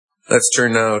Let's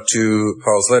turn now to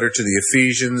Paul's letter to the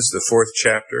Ephesians, the 4th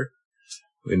chapter,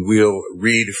 and we'll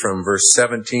read from verse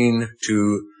 17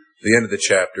 to the end of the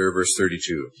chapter, verse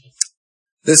 32.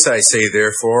 This I say,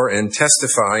 therefore, and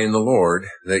testify in the Lord,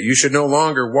 that you should no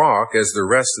longer walk as the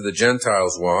rest of the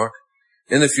Gentiles walk,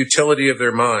 in the futility of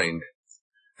their mind,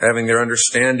 having their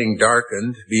understanding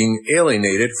darkened, being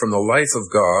alienated from the life of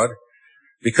God,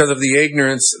 because of the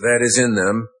ignorance that is in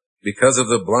them, because of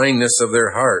the blindness of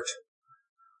their heart,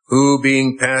 who,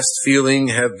 being past feeling,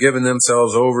 have given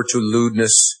themselves over to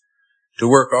lewdness, to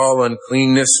work all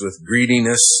uncleanness with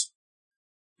greediness.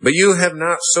 But you have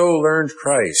not so learned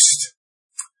Christ,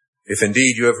 if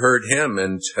indeed you have heard him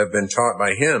and have been taught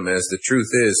by him, as the truth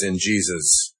is in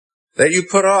Jesus, that you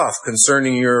put off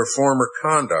concerning your former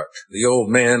conduct the old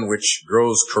man which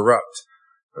grows corrupt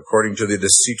according to the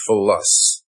deceitful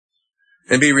lusts,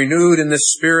 and be renewed in the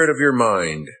spirit of your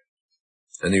mind,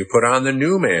 and you put on the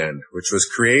new man, which was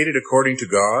created according to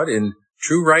God in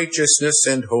true righteousness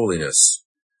and holiness.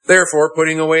 Therefore,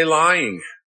 putting away lying,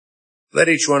 let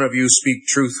each one of you speak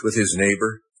truth with his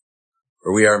neighbor,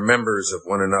 for we are members of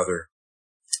one another.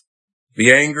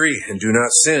 Be angry and do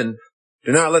not sin.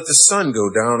 Do not let the sun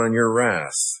go down on your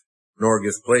wrath, nor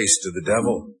give place to the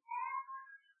devil.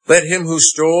 Let him who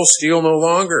stole steal no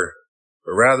longer,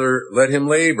 but rather let him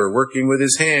labor, working with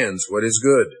his hands what is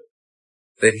good,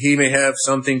 that he may have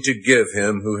something to give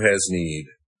him who has need.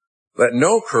 Let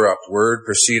no corrupt word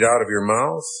proceed out of your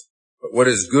mouth, but what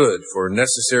is good for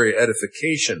necessary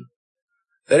edification,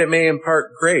 that it may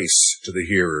impart grace to the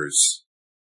hearers.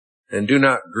 And do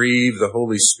not grieve the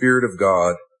Holy Spirit of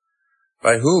God,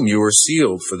 by whom you were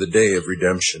sealed for the day of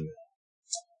redemption.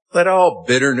 Let all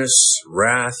bitterness,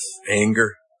 wrath,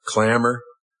 anger, clamor,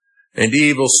 and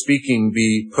evil speaking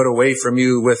be put away from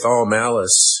you with all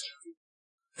malice.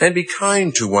 And be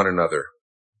kind to one another,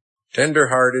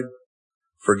 tender-hearted,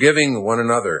 forgiving one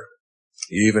another,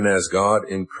 even as God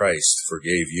in Christ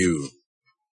forgave you.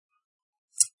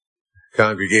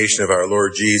 Congregation of our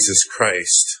Lord Jesus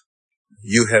Christ,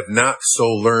 you have not so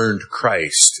learned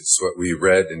Christ. It's what we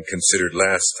read and considered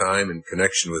last time in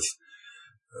connection with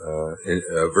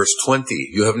verse 20.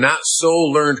 You have not so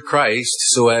learned Christ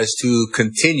so as to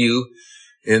continue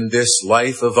in this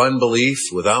life of unbelief,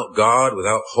 without God,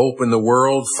 without hope in the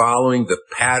world, following the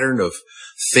pattern of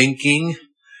thinking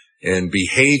and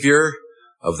behavior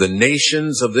of the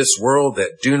nations of this world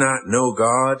that do not know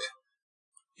God.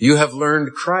 You have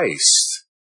learned Christ,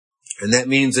 and that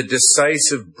means a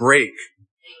decisive break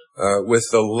with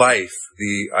the life,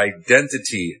 the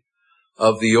identity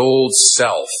of the old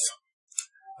self,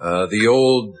 the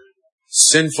old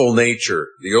sinful nature,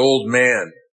 the old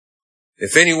man.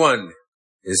 If anyone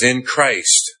is in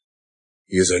Christ,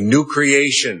 he is a new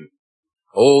creation.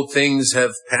 Old things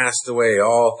have passed away.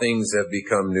 All things have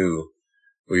become new.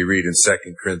 We read in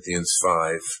 2 Corinthians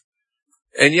 5.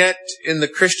 And yet, in the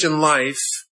Christian life,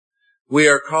 we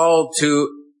are called to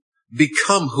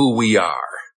become who we are.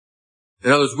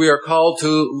 In other words, we are called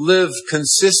to live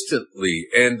consistently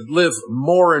and live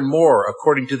more and more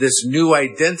according to this new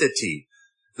identity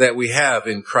that we have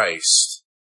in Christ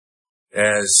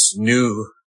as new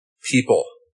people,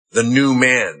 the new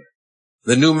man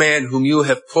whom you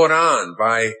have put on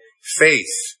by faith,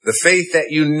 the faith that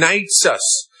unites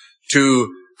us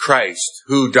to Christ,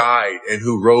 who died and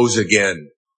who rose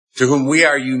again, to whom we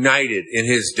are united in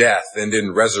his death and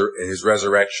in his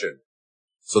resurrection,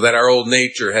 so that our old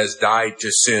nature has died to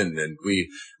sin and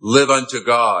we live unto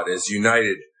God as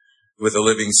united with a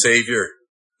living Savior.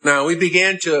 Now, we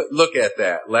began to look at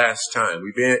that last time.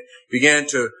 We began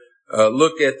to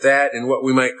look at that in what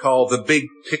we might call the big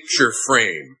picture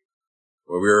frame,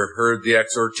 where we heard the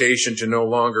exhortation to no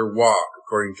longer walk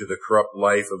according to the corrupt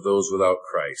life of those without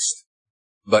Christ,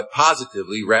 but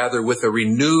positively, rather with a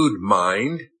renewed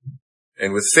mind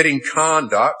and with fitting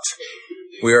conduct,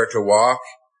 we are to walk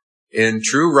in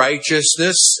true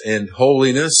righteousness and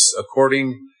holiness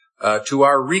according to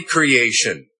our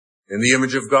recreation in the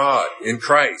image of God in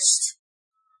Christ.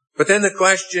 But then the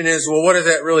question is, well, what does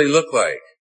that really look like?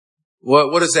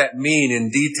 What does that mean in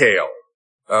detail?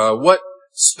 What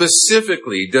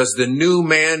specifically does the new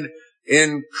man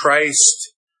in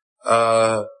Christ,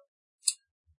 what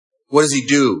does he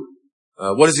do?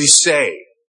 What does he say?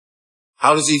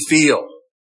 How does he feel?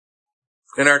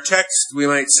 In our text, we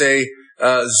might say,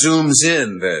 zooms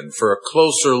in then for a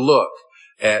closer look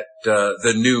at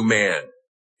the new man.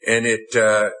 And it,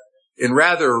 in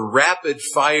rather rapid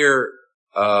fire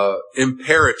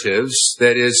imperatives,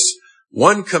 that is,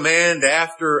 one command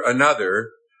after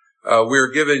another,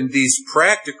 we're given these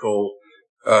practical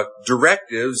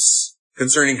directives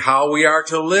concerning how we are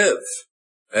to live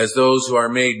as those who are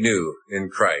made new in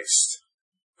Christ.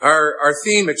 Our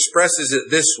theme expresses it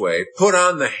this way: put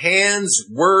on the hands,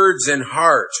 words, and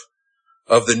heart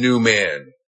of the new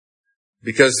man.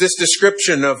 Because this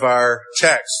description of our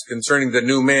text concerning the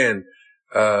new man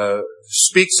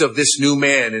speaks of this new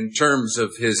man in terms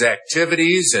of his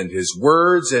activities and his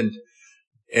words and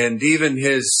even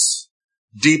his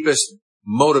deepest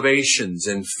motivations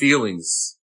and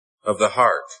feelings of the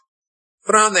heart.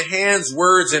 Put on the hands,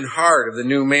 words, and heart of the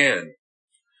new man.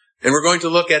 And we're going to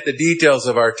look at the details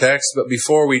of our text, but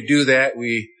before we do that,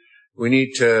 we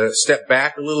need to step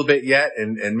back a little bit yet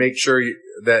and make sure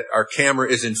that our camera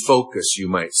is in focus, you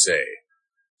might say,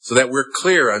 so that we're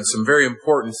clear on some very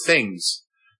important things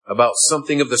about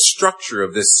something of the structure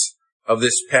of this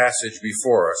passage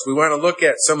before us. We want to look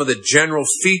at some of the general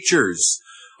features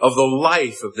of the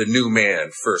life of the new man,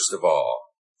 first of all.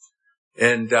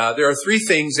 And there are three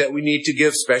things that we need to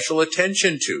give special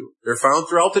attention to. They're found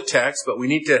throughout the text, but we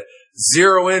need to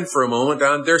zero in for a moment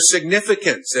on their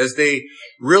significance as they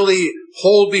really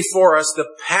hold before us the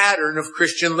pattern of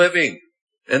Christian living.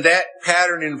 And that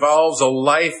pattern involves a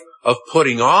life of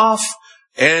putting off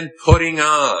and putting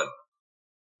on.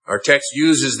 Our text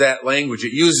uses that language.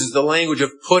 It uses the language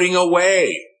of putting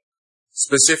away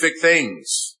specific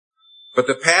things. But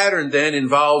the pattern then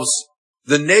involves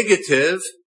the negative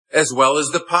as well as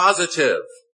the positive.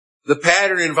 The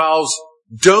pattern involves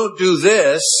don't do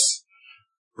this,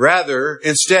 rather,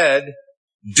 instead,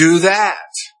 do that.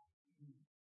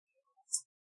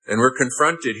 And we're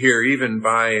confronted here even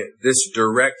by this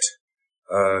direct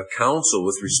counsel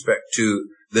with respect to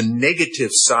the negative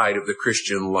side of the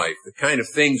Christian life, the kind of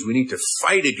things we need to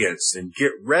fight against and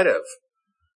get rid of.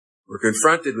 We're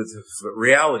confronted with the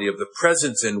reality of the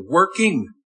presence and working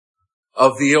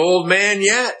of the old man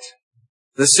yet.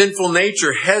 The sinful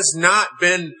nature has not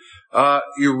been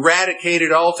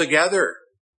eradicated altogether.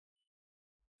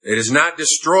 It is not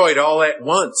destroyed all at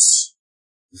once.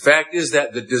 The fact is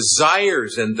that the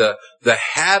desires and the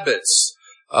habits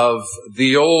of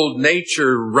the old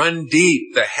nature run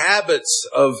deep. The habits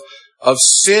of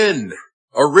sin,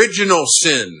 original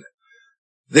sin,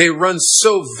 they run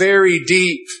so very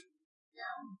deep.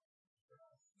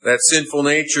 That sinful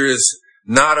nature is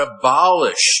not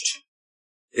abolished.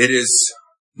 It is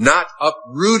not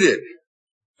uprooted,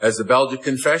 as the Belgic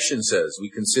Confession says. We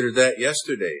considered that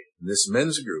yesterday in this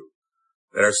men's group,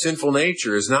 that our sinful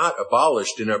nature is not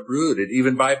abolished and uprooted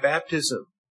even by baptism,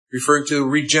 referring to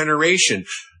regeneration.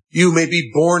 You may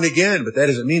be born again, but that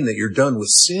doesn't mean that you're done with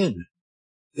sin.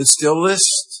 It still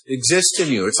exists in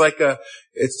you. It's like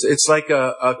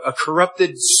a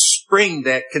corrupted spring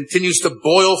that continues to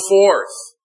boil forth.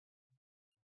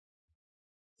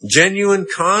 Genuine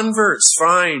converts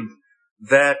find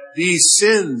that these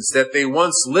sins that they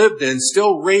once lived in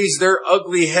still raise their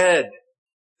ugly head,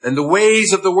 and the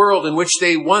ways of the world in which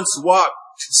they once walked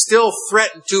still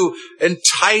threaten to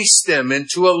entice them and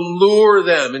to allure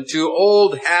them into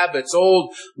old habits,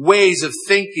 old ways of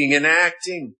thinking and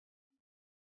acting.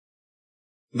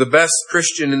 The best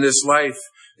Christian in this life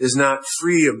is not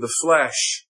free of the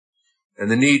flesh and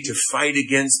the need to fight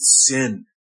against sin,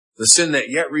 the sin that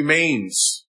yet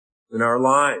remains in our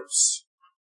lives.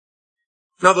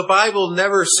 Now, the Bible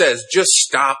never says, just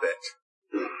stop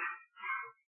it.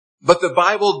 But the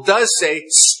Bible does say,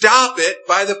 stop it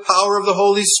by the power of the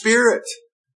Holy Spirit.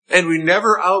 And we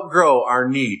never outgrow our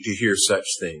need to hear such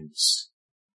things.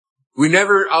 We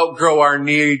never outgrow our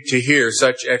need to hear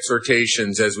such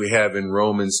exhortations as we have in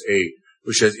Romans 8,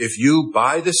 which says, if you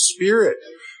by the Spirit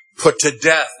put to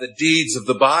death the deeds of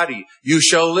the body, you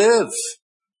shall live.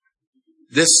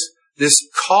 This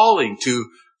calling to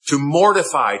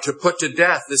mortify, to put to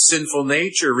death the sinful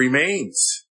nature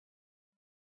remains.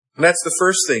 And that's the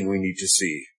first thing we need to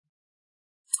see.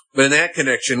 But in that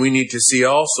connection, we need to see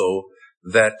also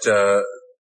that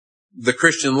the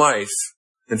Christian life,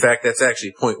 in fact, that's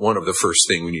actually point one of the first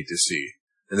thing we need to see.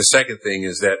 And the second thing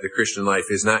is that the Christian life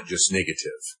is not just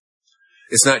negative.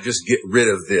 It's not just get rid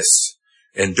of this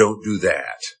and don't do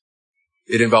that.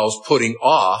 It involves putting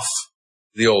off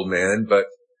the old man, but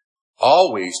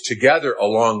always together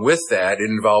along with that, it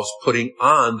involves putting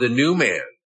on the new man.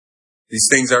 These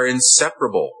things are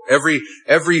inseparable. Every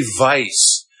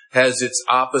vice has its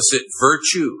opposite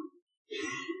virtue.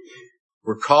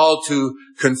 We're called to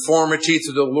conformity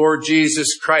to the Lord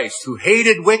Jesus Christ, who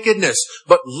hated wickedness,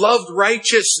 but loved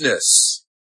righteousness.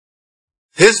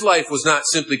 His life was not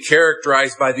simply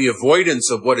characterized by the avoidance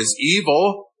of what is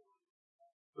evil.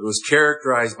 It was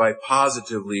characterized by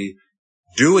positively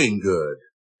doing good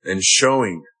and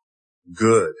showing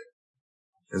good.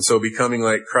 And so becoming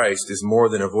like Christ is more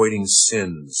than avoiding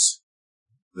sins.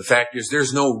 The fact is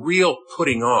there's no real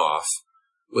putting off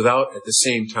without at the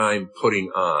same time putting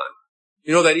on.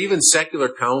 You know that even secular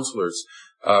counselors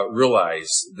realize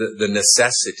the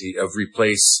necessity of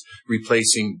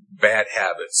replacing bad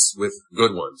habits with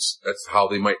good ones. That's how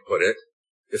they might put it.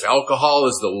 If alcohol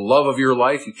is the love of your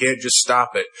life, you can't just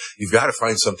stop it. You've got to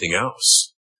find something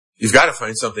else. You've got to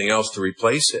find something else to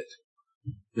replace it.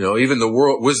 You know, even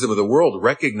the wisdom of the world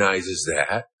recognizes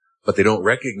that, but they don't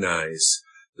recognize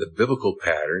the biblical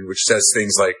pattern, which says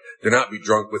things like, do not be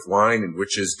drunk with wine, and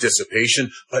which is dissipation,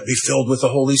 but be filled with the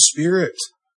Holy Spirit.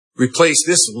 Replace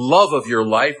this love of your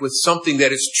life with something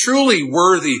that is truly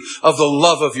worthy of the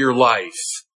love of your life.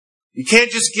 You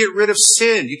can't just get rid of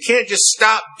sin. You can't just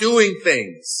stop doing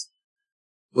things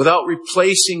without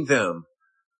replacing them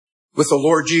with the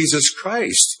Lord Jesus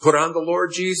Christ. Put on the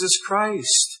Lord Jesus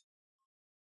Christ.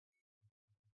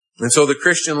 And so the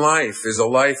Christian life is a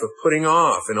life of putting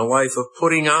off and a life of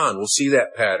putting on. We'll see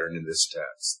that pattern in this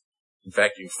text. In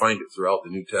fact, you can find it throughout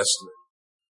the New Testament.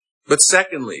 But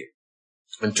secondly,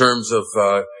 in terms of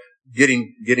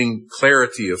getting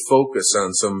clarity of focus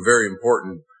on some very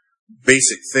important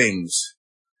basic things,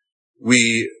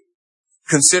 we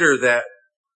consider that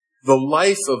the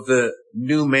life of the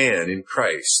new man in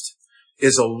Christ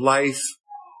is a life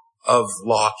of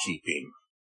law-keeping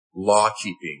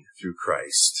through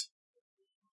Christ.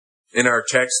 In our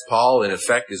text, Paul, in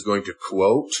effect, is going to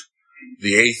quote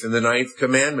the 8th and the 9th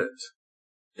commandment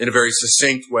in a very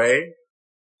succinct way.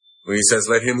 When he says,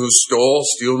 let him who stole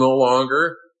steal no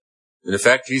longer. In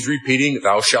effect, he's repeating,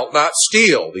 thou shalt not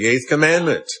steal, the 8th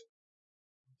commandment.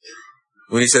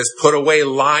 When he says, put away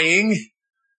lying,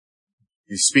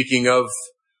 he's speaking of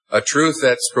a truth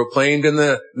that's proclaimed in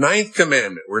the 9th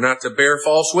commandment. We're not to bear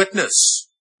false witness.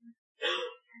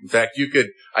 In fact, you could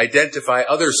identify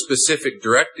other specific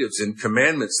directives and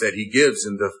commandments that he gives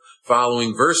in the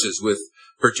following verses with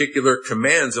particular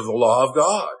commands of the law of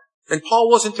God. And Paul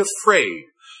wasn't afraid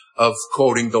of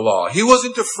quoting the law. He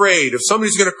wasn't afraid if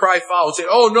somebody's going to cry foul and say,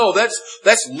 oh no,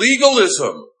 that's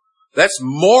legalism. That's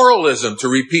moralism to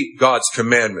repeat God's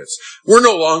commandments. We're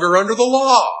no longer under the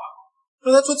law.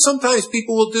 Well, that's what sometimes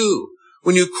people will do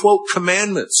when you quote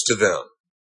commandments to them.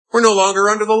 We're no longer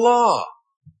under the law.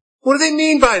 What do they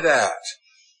mean by that?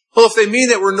 Well, if they mean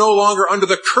that we're no longer under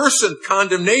the curse and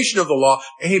condemnation of the law,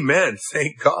 amen,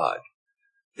 thank God.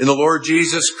 In the Lord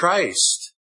Jesus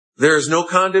Christ, there is no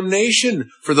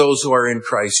condemnation for those who are in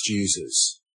Christ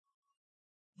Jesus.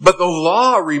 But the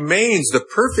law remains the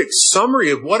perfect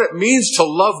summary of what it means to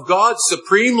love God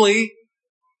supremely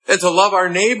and to love our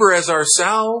neighbor as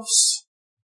ourselves.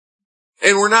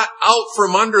 And we're not out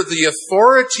from under the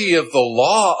authority of the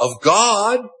law of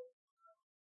God.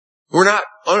 We're not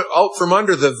out from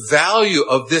under the value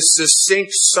of this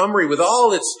succinct summary with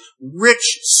all its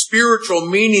rich spiritual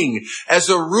meaning as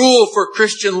a rule for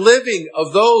Christian living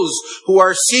of those who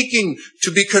are seeking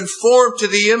to be conformed to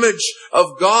the image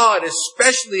of God,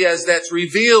 especially as that's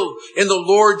revealed in the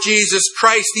Lord Jesus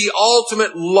Christ, the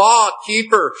ultimate law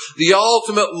keeper, the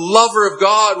ultimate lover of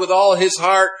God with all his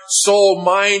heart, soul,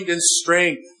 mind, and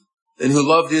strength, and who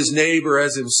loved his neighbor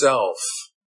as himself.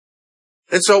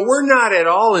 And so we're not at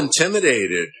all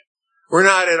intimidated. We're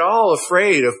not at all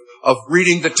afraid of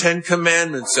reading the 10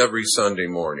 Commandments every Sunday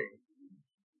morning.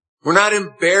 We're not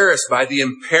embarrassed by the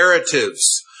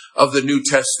imperatives of the New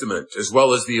Testament as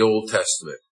well as the Old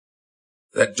Testament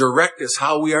that direct us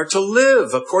how we are to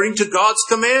live according to God's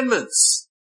commandments.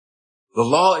 The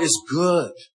law is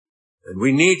good, and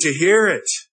we need to hear it.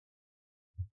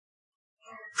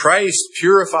 Christ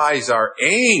purifies our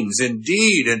aims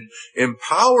indeed and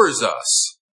empowers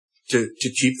us to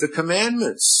keep the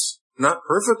commandments. Not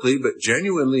perfectly, but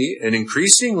genuinely and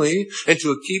increasingly, and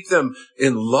to keep them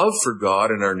in love for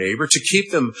God and our neighbor, to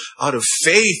keep them out of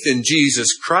faith in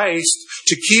Jesus Christ,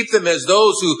 to keep them as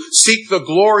those who seek the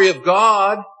glory of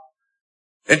God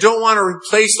and don't want to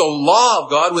replace the law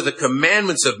of God with the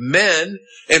commandments of men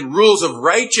and rules of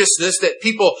righteousness that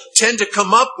people tend to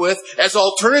come up with as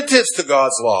alternatives to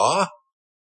God's law.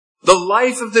 The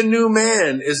life of the new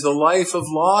man is the life of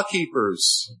law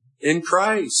keepers in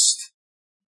Christ.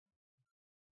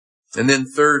 And then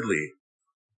thirdly,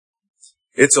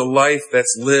 it's a life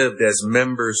that's lived as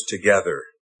members together.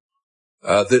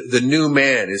 The new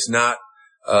man is not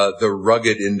the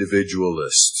rugged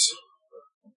individualist.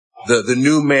 The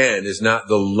new man is not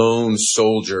the lone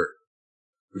soldier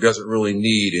who doesn't really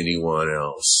need anyone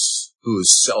else, who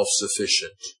is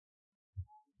self-sufficient.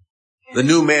 The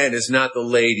new man is not the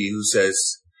lady who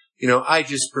says, I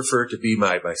just prefer to be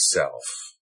myself.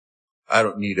 I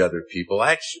don't need other people.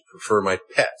 I actually prefer my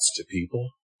pets to people.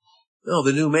 No,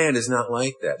 the new man is not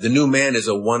like that. The new man is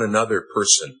a one another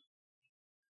person.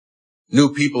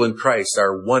 New people in Christ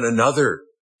are one another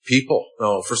people.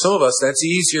 Now, for some of us, that's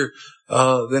easier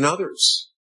than others.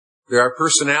 There are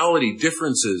personality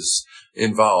differences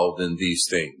involved in these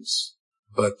things.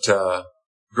 But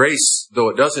grace, though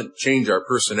it doesn't change our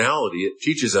personality, it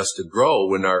teaches us to grow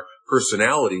when our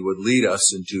personality would lead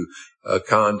us into a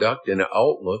conduct and an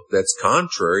outlook that's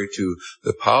contrary to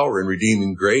the power and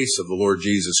redeeming grace of the Lord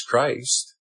Jesus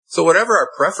Christ. So whatever our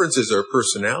preferences or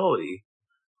personality,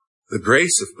 the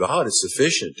grace of God is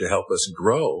sufficient to help us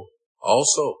grow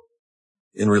also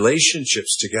in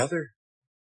relationships together.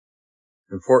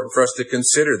 Important for us to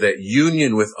consider that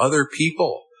union with other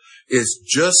people is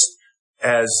just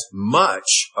as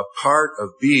much a part of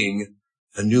being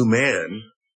a new man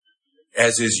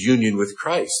as is union with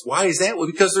Christ. Why is that? Well,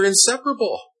 because they're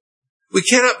inseparable. We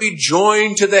cannot be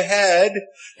joined to the head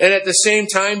and at the same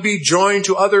time be joined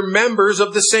to other members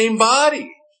of the same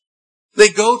body. They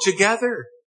go together.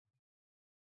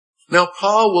 Now,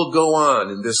 Paul will go on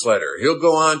in this letter. He'll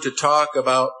go on to talk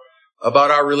about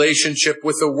our relationship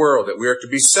with the world, that we are to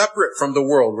be separate from the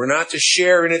world. We're not to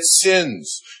share in its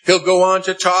sins. He'll go on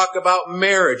to talk about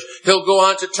marriage. He'll go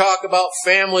on to talk about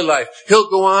family life. He'll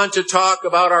go on to talk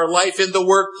about our life in the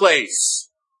workplace.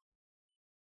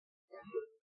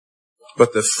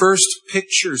 But the first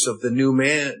pictures of the new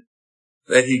man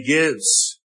that he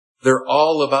gives, they're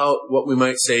all about what we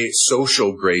might say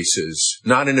social graces,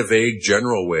 not in a vague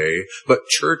general way, but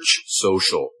church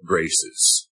social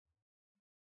graces.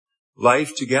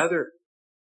 Life together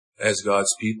as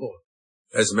God's people,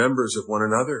 as members of one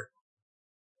another.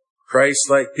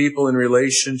 Christ-like people in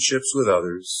relationships with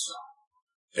others,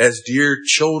 as dear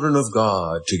children of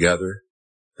God together,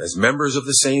 as members of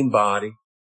the same body.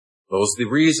 Those are the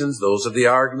reasons, those are the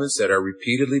arguments that are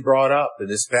repeatedly brought up in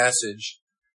this passage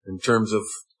in terms of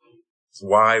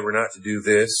why we're not to do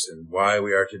this and why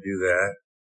we are to do that.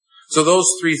 So those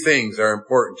three things are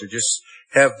important, to just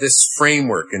have this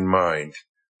framework in mind,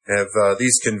 have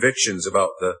these convictions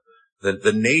about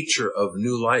the nature of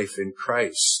new life in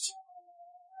Christ.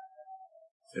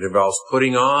 It involves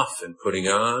putting off and putting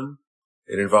on.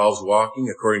 It involves walking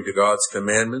according to God's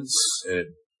commandments, and it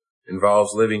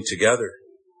involves living together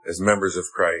as members of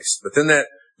Christ. But then that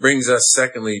brings us,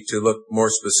 secondly, to look more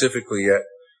specifically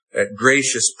at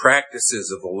gracious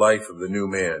practices of the life of the new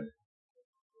man.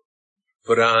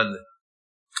 Put on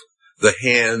the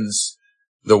hands,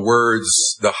 the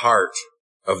words, the heart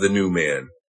of the new man.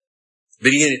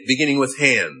 Beginning with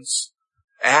hands,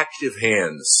 active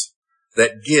hands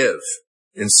that give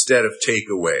instead of take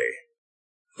away.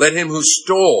 Let him who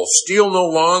stole steal no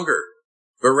longer,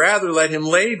 but rather let him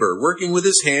labor, working with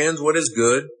his hands what is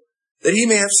good, that he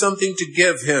may have something to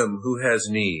give him who has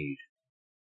need.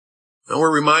 Now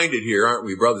we're reminded here, aren't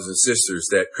we, brothers and sisters,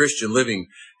 that Christian living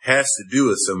has to do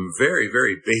with some very,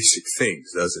 very basic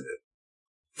things, doesn't it?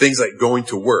 Things like going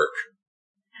to work,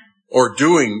 or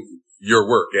doing your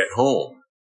work at home,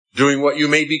 doing what you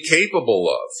may be capable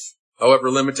of, however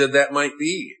limited that might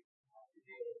be.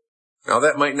 Now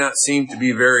that might not seem to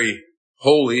be very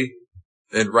holy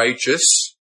and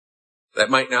righteous. That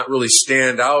might not really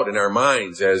stand out in our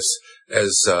minds as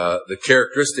the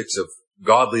characteristics of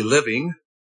godly living.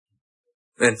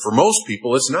 And for most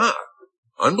people, it's not.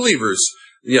 Unbelievers,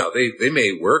 they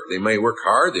may work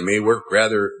hard, they may work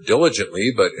rather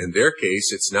diligently, but in their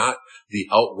case, it's not the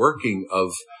outworking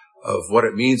of what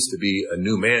it means to be a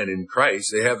new man in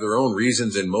Christ. They have their own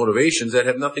reasons and motivations that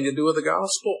have nothing to do with the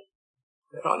gospel.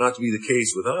 That ought not to be the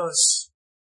case with us.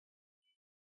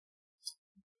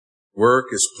 Work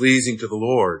is pleasing to the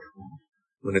Lord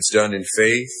when it's done in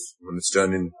faith, when it's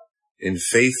done in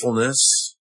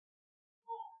faithfulness,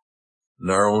 in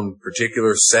our own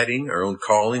particular setting, our own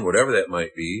calling, whatever that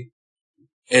might be.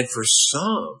 And for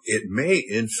some, it may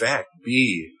in fact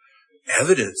be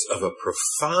evidence of a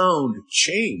profound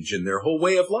change in their whole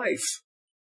way of life.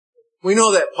 We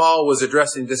know that Paul was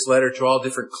addressing this letter to all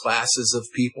different classes of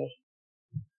people.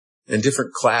 And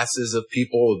different classes of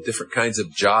people, different kinds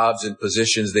of jobs and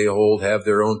positions they hold, have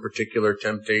their own particular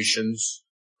temptations,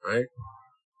 right?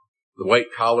 The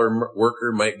white-collar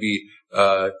worker might be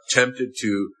tempted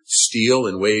to steal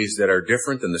in ways that are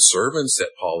different than the servants that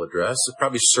Paul addressed. There's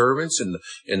probably servants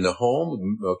in the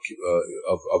home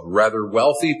of rather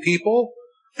wealthy people,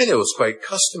 and it was quite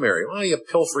customary. Well, you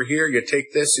pilfer here, you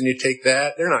take this and you take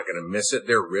that. They're not going to miss it.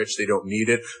 They're rich. They don't need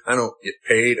it. I don't get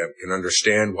paid. I can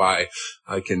understand why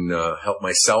I can help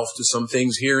myself to some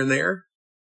things here and there.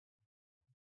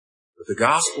 But the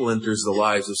gospel enters the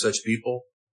lives of such people,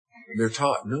 and they're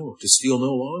taught, no, to steal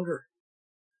no longer.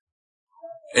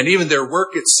 And even their work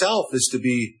itself is to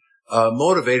be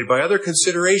motivated by other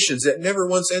considerations that never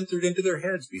once entered into their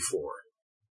heads before.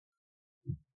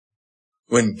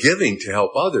 when giving to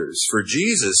help others for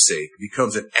Jesus' sake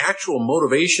becomes an actual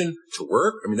motivation to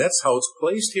work, I mean, that's how it's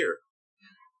placed here.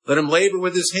 Let him labor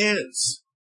with his hands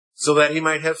so that he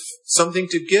might have something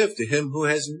to give to him who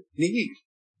has need.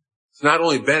 It's not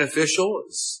only beneficial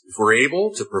if we're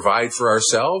able to provide for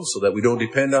ourselves so that we don't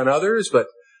depend on others, but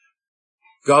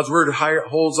God's word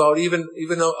holds out even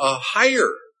a higher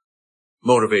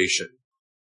motivation.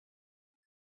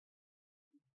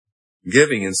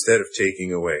 Giving instead of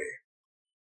taking away.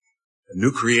 A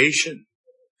new creation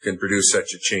can produce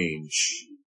such a change.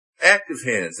 Active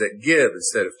hands that give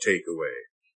instead of take away.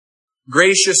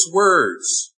 Gracious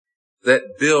words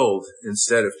that build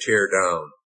instead of tear down.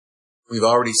 We've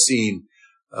already seen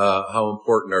how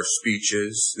important our speech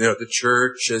is. You know, the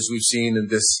church, as we've seen in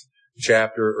this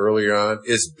chapter earlier on,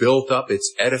 is built up.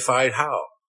 It's edified how?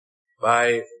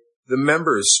 By the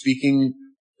members speaking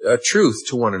truth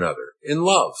to one another in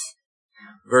love.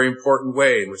 Very important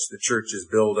way in which the church is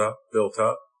built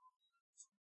up.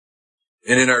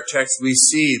 And in our text, we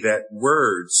see that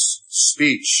words,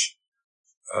 speech,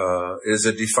 is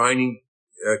a defining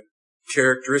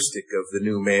characteristic of the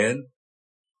new man.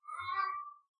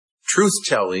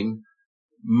 Truth-telling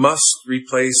must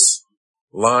replace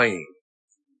lying.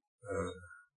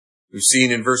 We've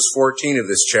seen in verse 14 of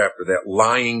this chapter that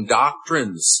lying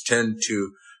doctrines tend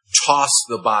to toss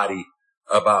the body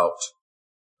about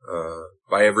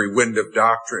by every wind of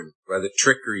doctrine, by the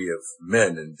trickery of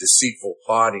men and deceitful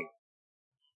plotting.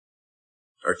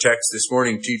 Our text this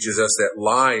morning teaches us that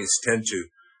lies tend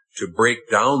to break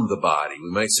down the body.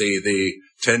 We might say they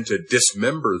tend to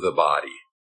dismember the body.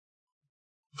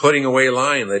 Putting away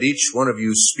lying, let each one of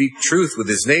you speak truth with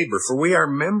his neighbor, for we are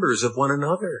members of one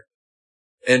another.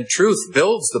 And truth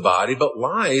builds the body, but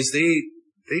lies,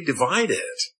 they divide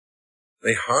it.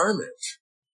 They harm it.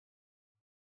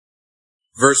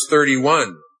 Verse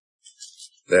 31,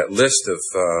 that list of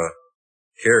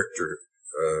character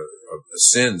of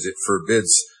sins, it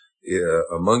forbids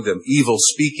among them evil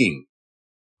speaking.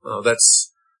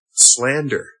 That's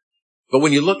slander. But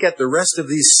when you look at the rest of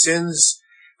these sins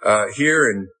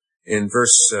here in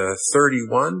verse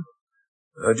 31,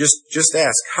 just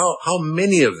ask how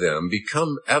many of them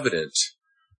become evident.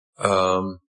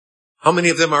 How many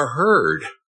of them are heard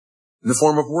in the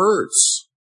form of words?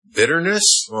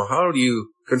 Bitterness? Well, how do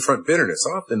you confront bitterness?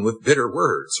 Often with bitter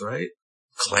words, right?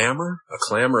 Clamor? A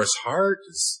clamorous heart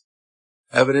is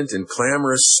evident in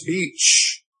clamorous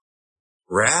speech.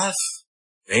 Wrath?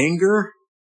 Anger?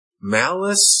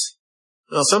 Malice?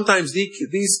 Well, sometimes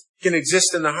these can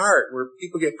exist in the heart where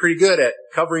people get pretty good at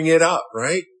covering it up,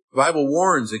 right? The Bible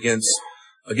warns against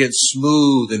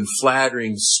smooth and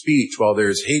flattering speech while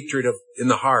there's hatred in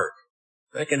the heart.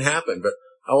 That can happen, but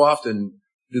how often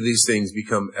do these things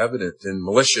become evident in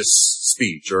malicious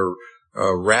speech or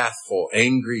wrathful,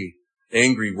 angry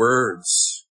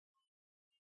words?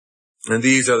 And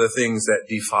these are the things that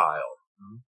defile.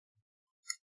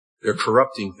 They're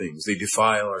corrupting things. They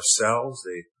defile ourselves.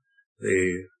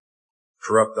 They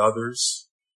corrupt others.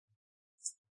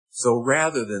 So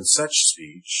rather than such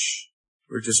speech,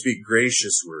 we're to speak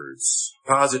gracious words.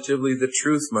 Positively, the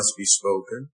truth must be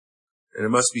spoken, and it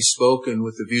must be spoken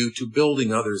with a view to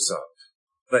building others up.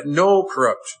 Let no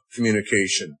corrupt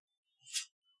communication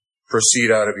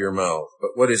proceed out of your mouth,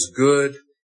 but what is good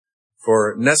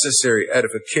for necessary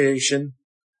edification,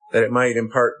 that it might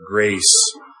impart grace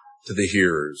to the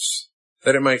hearers,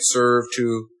 that it might serve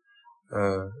to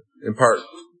impart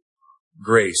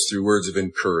grace through words of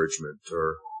encouragement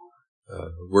or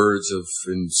words of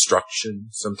instruction,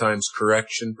 sometimes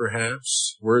correction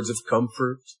perhaps, words of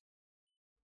comfort.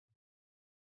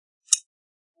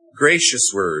 Gracious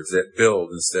words that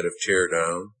build instead of tear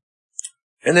down.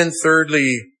 And then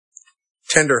thirdly,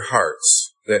 tender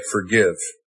hearts that forgive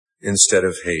instead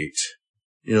of hate.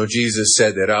 You know, Jesus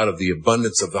said that out of the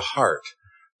abundance of the heart,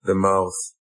 the mouth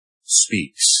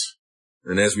speaks.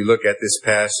 And as we look at this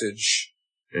passage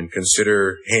and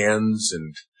consider hands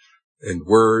and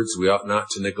words, we ought not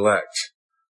to neglect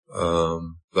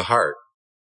the heart,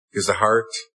 because the heart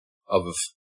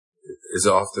is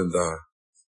often the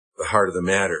heart of the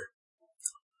matter.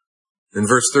 In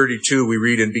verse 32, we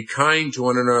read, "And be kind to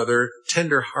one another,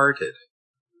 tender-hearted,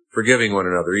 forgiving one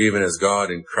another, even as God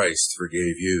in Christ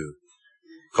forgave you."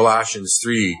 Colossians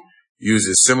 3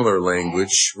 uses similar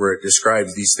language where it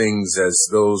describes these things as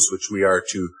those which we are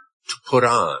to put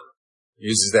on. It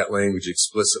uses that language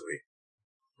explicitly,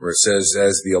 where it says,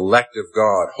 "As the elect of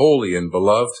God, holy and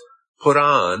beloved, put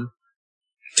on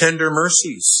tender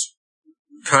mercies,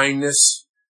 kindness,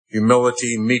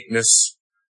 humility, meekness,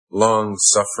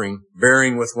 long-suffering,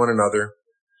 bearing with one another,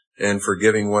 and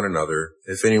forgiving one another.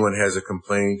 If anyone has a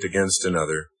complaint against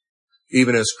another,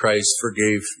 even as Christ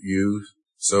forgave you,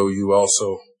 so you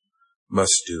also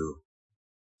must do.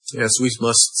 Yes, we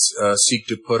must seek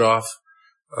to put off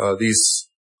these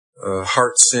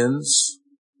heart sins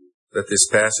that this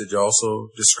passage also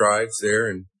describes there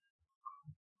in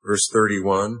verse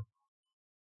 31.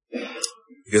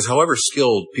 Because however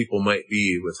skilled people might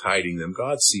be with hiding them,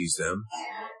 God sees them,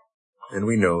 and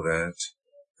we know that.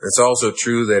 It's also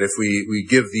true that if we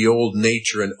give the old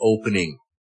nature an opening,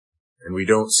 and we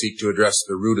don't seek to address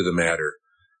the root of the matter,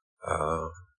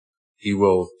 he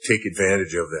will take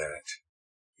advantage of that.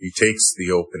 He takes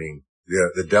the opening.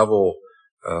 The devil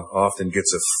often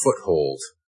gets a foothold.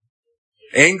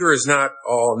 Anger is not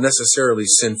all necessarily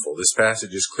sinful. This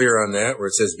passage is clear on that, where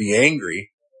it says, be angry,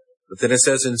 but then it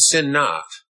says, and sin not.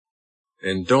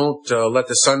 And don't let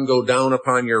the sun go down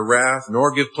upon your wrath,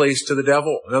 nor give place to the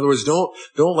devil. In other words,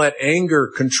 don't let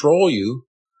anger control you.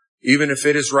 Even if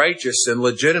it is righteous and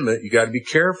legitimate, you got to be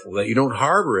careful that you don't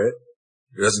harbor it.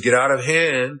 It doesn't get out of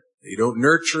hand. That you don't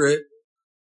nurture it,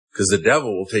 because the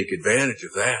devil will take advantage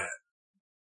of that.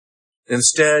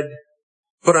 Instead,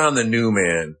 put on the new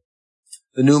man.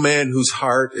 The new man whose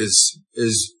heart is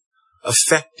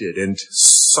affected and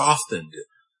softened,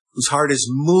 whose heart is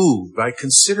moved by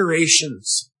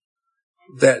considerations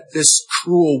that this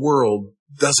cruel world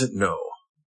doesn't know.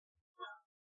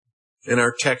 And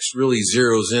our text really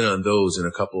zeroes in on those in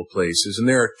a couple of places. And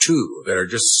there are two that are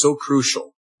just so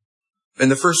crucial.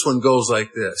 And the first one goes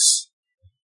like this.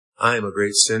 I am a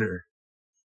great sinner.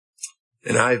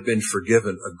 And I've been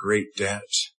forgiven a great debt.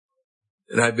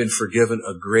 And I've been forgiven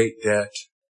a great debt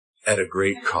at a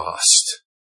great cost.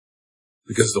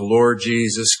 Because the Lord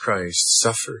Jesus Christ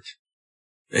suffered.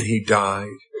 And he died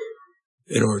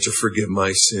in order to forgive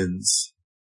my sins.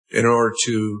 In order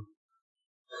to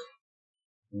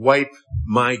wipe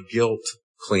my guilt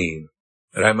clean,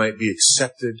 that I might be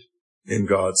accepted in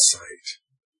God's sight.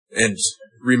 And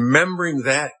remembering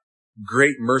that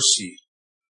great mercy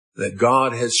that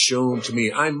God has shown to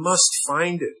me, I must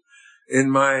find it in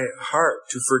my heart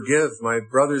to forgive my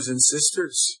brothers and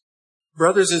sisters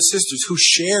who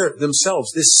share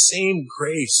themselves this same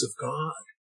grace of God.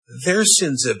 Their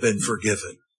sins have been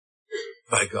forgiven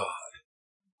by God.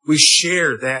 We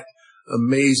share that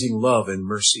amazing love and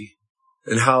mercy,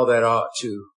 and how that ought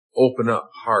to open up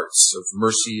hearts of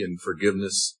mercy and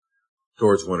forgiveness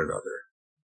towards one another.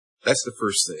 That's the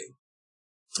first thing.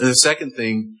 And the second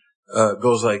thing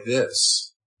goes like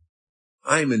this.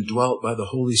 I am indwelt by the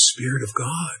Holy Spirit of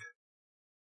God.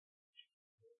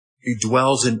 He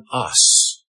dwells in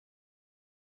us.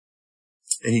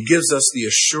 And he gives us the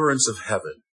assurance of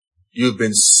heaven. You have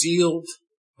been sealed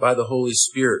by the Holy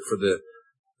Spirit for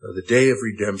the day of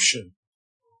redemption.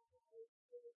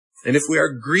 And if we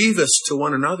are grievous to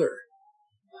one another,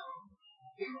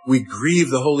 we grieve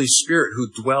the Holy Spirit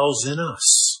who dwells in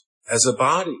us as a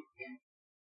body.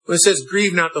 When it says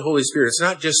grieve not the Holy Spirit, it's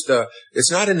not just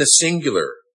it's not in the singular.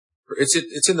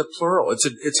 It's in the plural.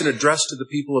 It's an address to the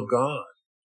people of God.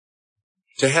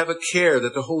 To have a care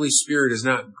that the Holy Spirit is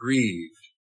not grieved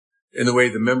in the way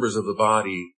the members of the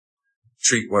body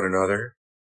treat one another.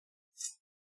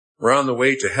 We're on the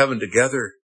way to heaven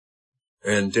together.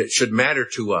 And it should matter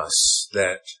to us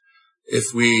that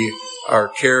if we are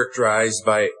characterized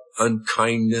by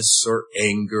unkindness or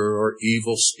anger or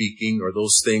evil speaking or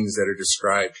those things that are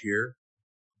described here,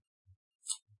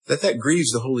 that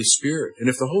grieves the Holy Spirit. And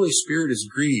if the Holy Spirit is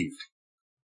grieved,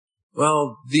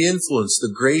 well,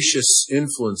 the gracious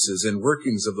influences and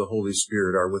workings of the Holy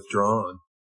Spirit are withdrawn.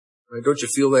 Right? Don't you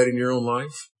feel that in your own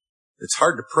life? It's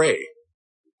hard to pray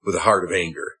with a heart of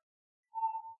anger.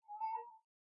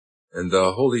 And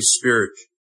the Holy Spirit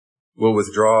will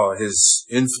withdraw his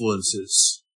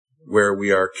influences where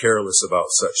we are careless about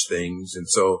such things. And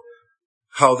so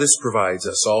how this provides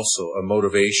us also a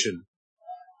motivation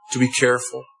to be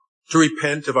careful, to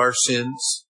repent of our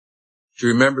sins, to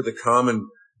remember the common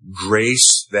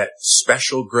grace, that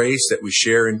special grace that we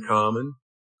share in common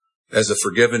as a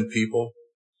forgiven people,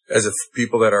 as a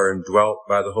people that are indwelt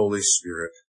by the Holy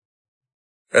Spirit.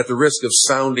 At the risk of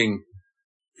sounding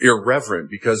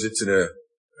irreverent, because it's an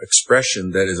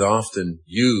expression that is often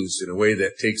used in a way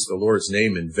that takes the Lord's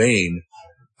name in vain,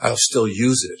 I'll still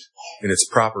use it in its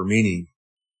proper meaning.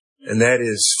 And that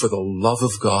is, for the love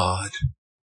of God,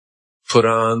 put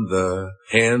on the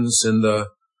hands and the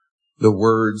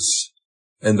words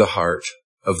and the heart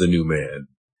of the new man.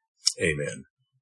 Amen.